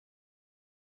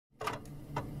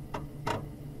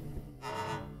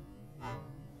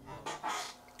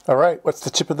All right, what's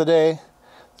the tip of the day?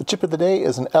 The tip of the day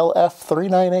is an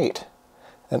LF398.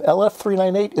 An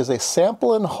LF398 is a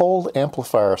sample and hold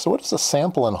amplifier. So what is a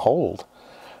sample and hold?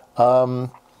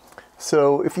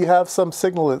 So if you have some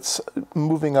signal that's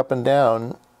moving up and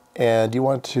down and you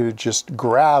want to just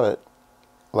grab it,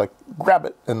 like grab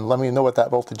it and let me know what that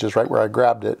voltage is right where I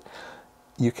grabbed it,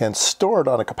 you can store it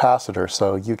on a capacitor.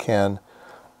 So you can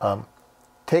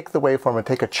take the waveform and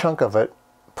take a chunk of it,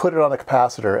 put it on a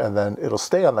capacitor, and then it'll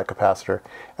stay on that capacitor,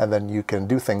 and then you can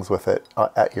do things with it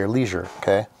at your leisure,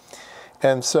 okay?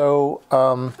 And so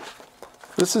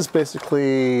this is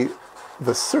basically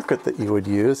the circuit that you would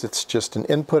use. It's just an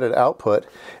input and output,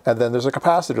 and then there's a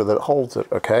capacitor that holds it,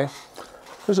 okay?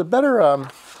 There's a better,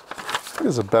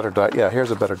 here's a better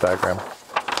diagram.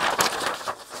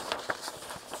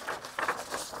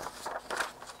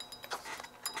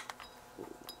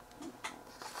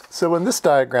 So in this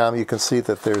diagram, you can see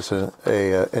that there's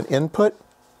an input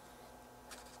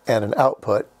and an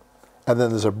output, and then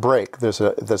there's a break. There's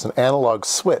an analog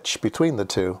switch between the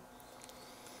two,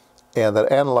 and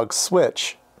that analog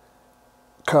switch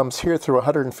comes here through a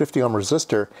 150 ohm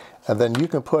resistor, and then you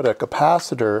can put a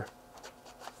capacitor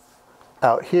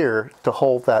out here to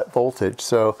hold that voltage.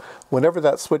 So whenever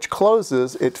that switch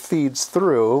closes, it feeds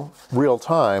through real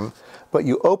time, but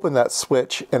you open that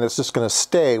switch and it's just going to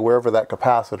stay wherever that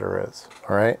capacitor is,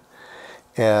 all right?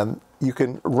 And you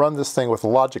can run this thing with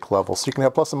logic levels. So you can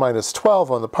have plus or minus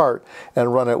 12 on the part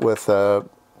and run it with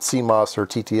CMOS or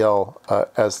TTL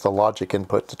as the logic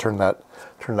input to turn that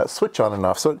switch on and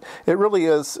off. So it really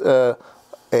is an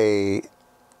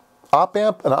op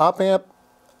amp, an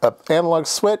analog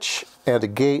switch, and a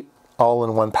gate all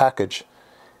in one package.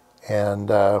 And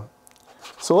so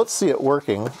let's see it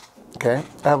working. Okay,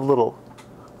 I have a little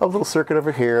circuit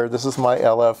over here. This is my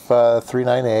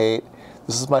LF398.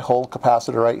 This is my hold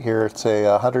capacitor right here. It's a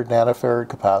 100 nanofarad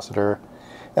capacitor,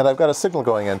 and I've got a signal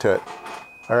going into it.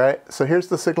 All right, so here's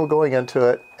the signal going into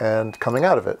it and coming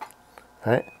out of it.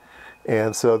 All right,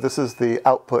 and so this is the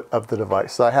output of the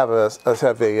device. So I have a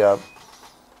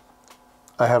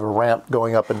ramp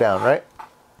going up and down, right?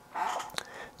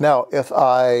 Now, if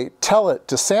I tell it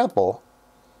to sample,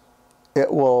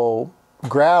 it will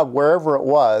grab wherever it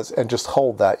was and just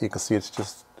hold that. You can see it's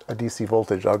just a DC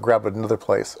voltage. I'll grab it another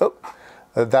place. Oh,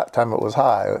 that time it was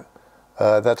high.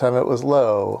 That time it was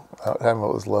low. That time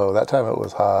it was low. That time it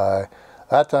was high.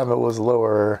 That time it was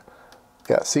lower.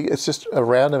 Yeah, see, it's just a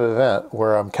random event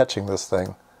where I'm catching this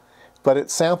thing. But it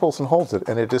samples and holds it,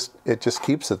 and it just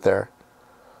keeps it there.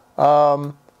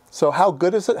 So how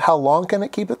good is it? How long can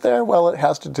it keep it there? Well, it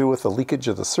has to do with the leakage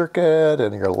of the circuit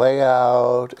and your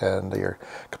layout and your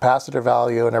capacitor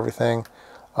value and everything.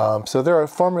 So there are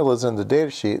formulas in the data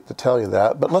sheet that tell you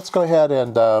that. But let's go ahead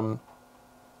and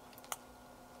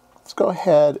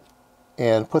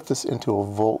put this into a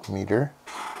voltmeter.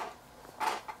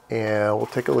 And we'll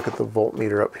take a look at the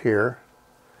voltmeter up here.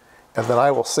 And then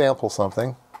I will sample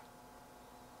something.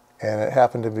 And it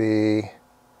happened to be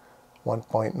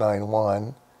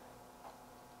 1.91.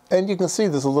 And you can see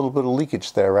there's a little bit of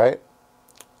leakage there, right?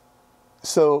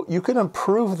 So you can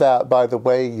improve that by the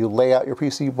way you lay out your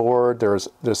PC board. There's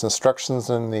instructions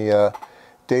in the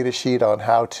data sheet on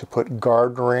how to put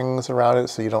guard rings around it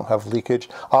so you don't have leakage.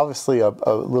 Obviously, a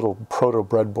little proto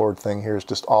breadboard thing here is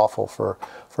just awful for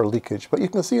leakage. But you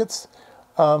can see it's,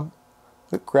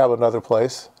 grab another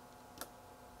place.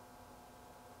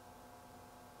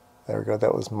 There we go,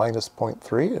 that was minus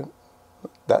 0.3.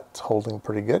 That's holding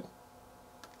pretty good.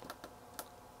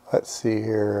 Let's see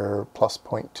here, plus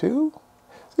 0.2. So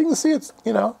you can see it's,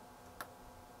 you know,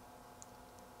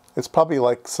 it's probably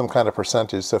like some kind of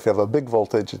percentage. So if you have a big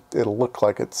voltage, it'll look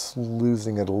like it's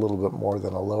losing it a little bit more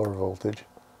than a lower voltage.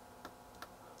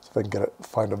 So if I can get it,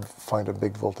 find a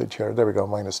big voltage here. There we go,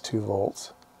 minus 2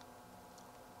 volts.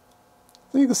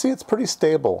 So you can see it's pretty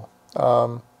stable.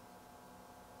 Yeah,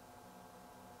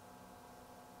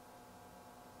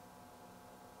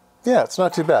 it's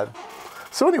not too bad.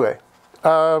 So anyway,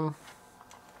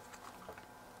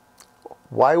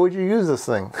 why would you use this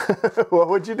thing? What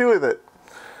would you do with it?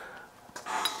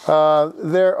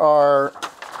 There are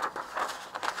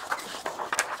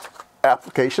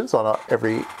applications on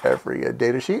every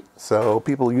data sheet. So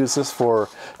people use this for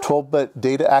 12-bit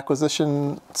data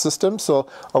acquisition systems. So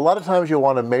a lot of times you'll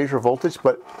want to measure voltage,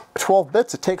 but 12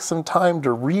 bits, it takes some time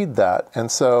to read that. And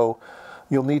so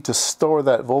you'll need to store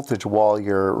that voltage while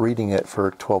you're reading it for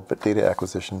 12-bit data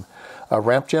acquisition. A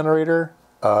ramp generator,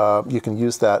 you can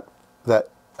use that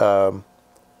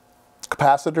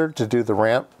capacitor to do the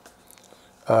ramp.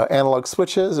 Analog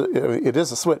switches, it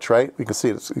is a switch, right? We can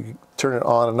see it, you turn it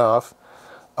on and off.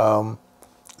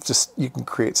 just, you can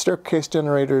create staircase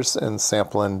generators and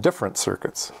sample in different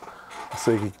circuits.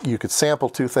 So you could sample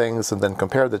two things and then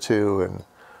compare the two. And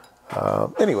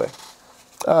anyway,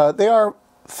 they are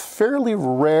fairly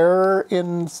rare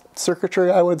in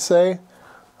circuitry, I would say.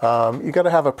 You got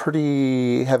to have a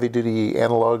pretty heavy-duty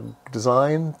analog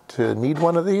design to need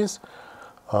one of these.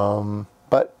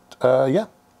 But yeah,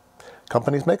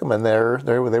 companies make them, and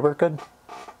they work good.